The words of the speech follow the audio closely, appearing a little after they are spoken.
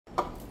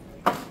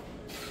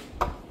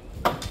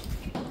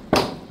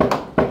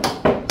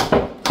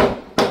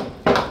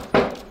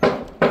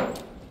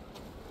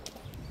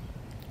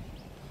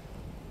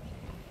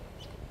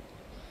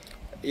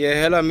Yeah,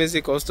 hello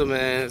amazing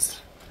customers.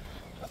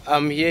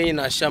 I'm here in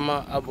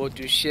Ashiaman about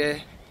to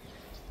share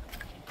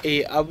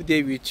a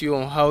update with you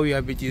on how you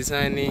will be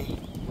designing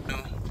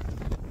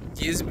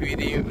this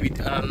building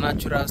with our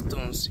natural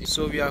stones.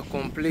 So we are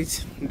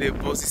complete the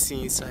boxes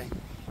inside.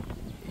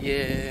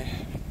 Yeah,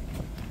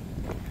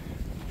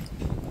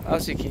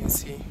 as you can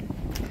see,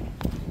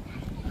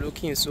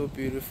 looking so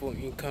beautiful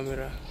in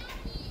camera.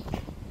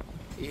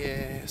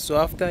 Yeah, so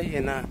after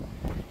here now,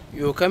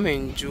 you come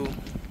and do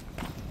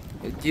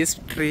these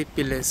 3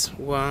 pillars,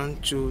 1,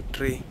 2,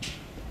 3,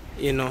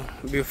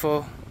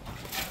 before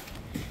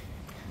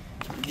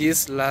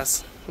this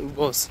last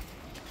boss,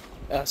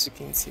 as you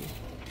can see.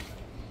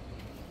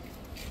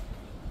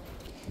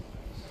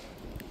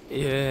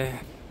 Yeah,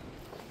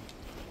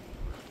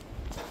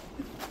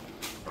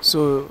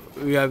 so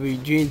we have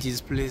been doing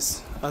this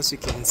place, as you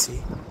can see.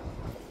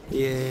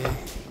 Yeah,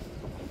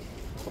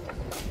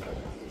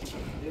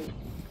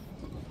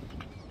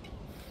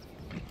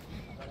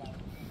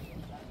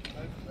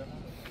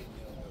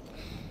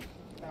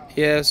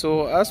 yeah,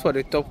 so as for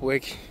the top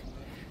work,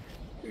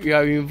 we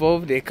have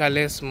involved the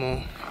colors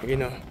more.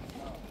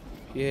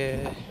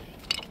 Yeah,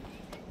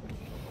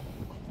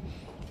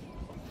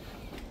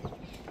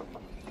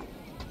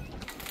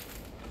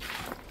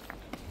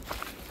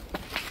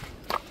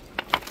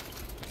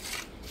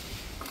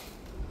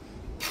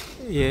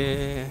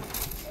 yeah.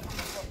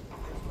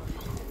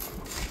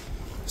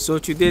 So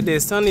today the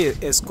sun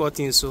is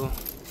escorting, so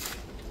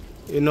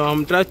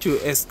I'm trying to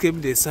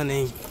escape the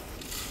sun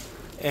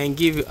and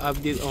give you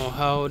update on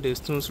how the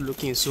stones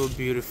looking so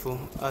beautiful,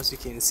 as you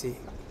can see.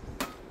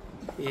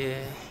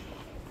 Yeah,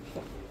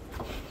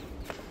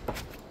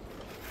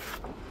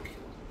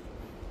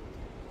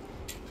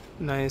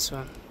 nice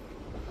one.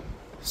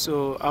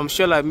 So I'm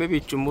sure like maybe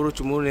tomorrow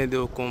they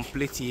will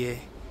complete here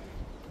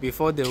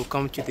before they will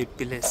come to the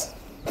pillars.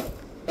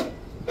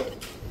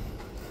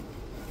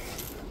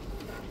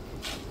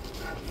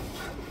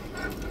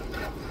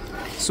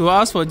 So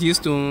as for these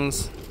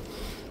stones,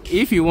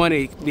 if you want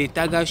the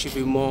target should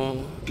be more,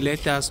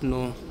 let us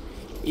know.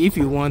 If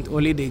you want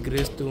only the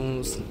gray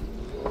stones,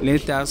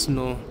 let us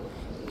know.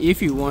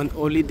 If you want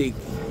only the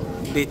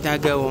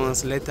target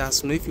ones, let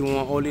us know. If you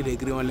want only the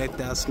green one, let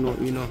us know.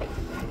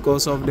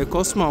 Because of the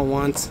customer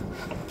wants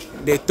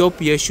the top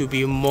here should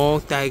be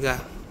more tiger,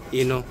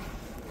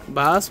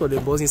 but as for the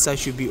box inside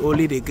should be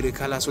only the gray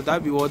color. So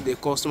that be what the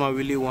customer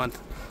really want.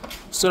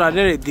 So at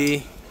the end of the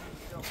day,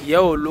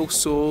 here will look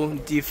so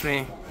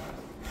different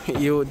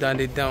than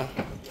the down,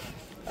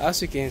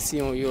 as you can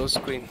see on your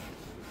screen.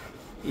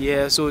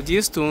 Yeah, so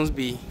these stones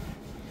be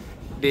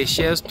the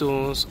shell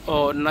stones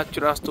or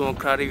natural stone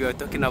quarry we are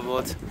talking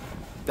about.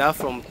 That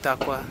from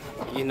Takwa,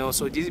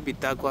 so these be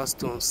Takwa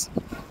stones.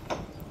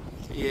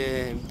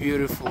 Yeah,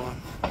 beautiful,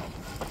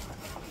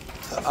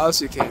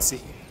 as you can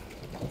see.